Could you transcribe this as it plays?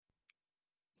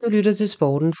Du lytter til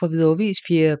Sporten fra Hvidovre Avis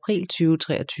 4. april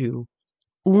 2023.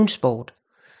 Ugens sport.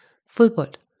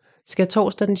 Fodbold. Skal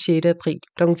torsdag den 6. april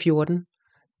kl. 14.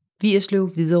 Vigerslev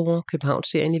Hvidovre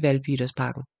Københavnsserien i Valby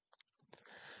Idrætsparken.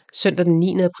 Søndag den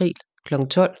 9. april kl.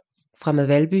 12. Fremad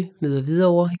Valby møder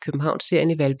Hvidovre i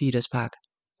Københavnsserien i Valby Idrætspark.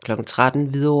 Kl. 13.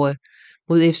 Hvidovre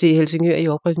mod FC Helsingør i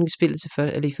oprykningsspillet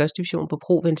i 1. division på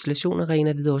Pro Ventilation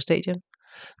Arena Hvidovre Stadion.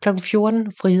 Kl.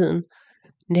 14. Friheden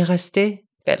Nereste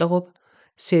Ballerup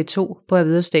Serie 2 på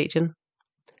Hvidovre Stadion.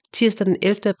 Tirsdag den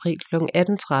 11. april kl. 18.30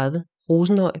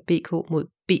 Rosenhøj BK mod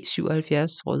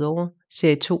B77 Rødovre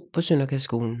Serie 2 på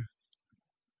Søndergaardskolen.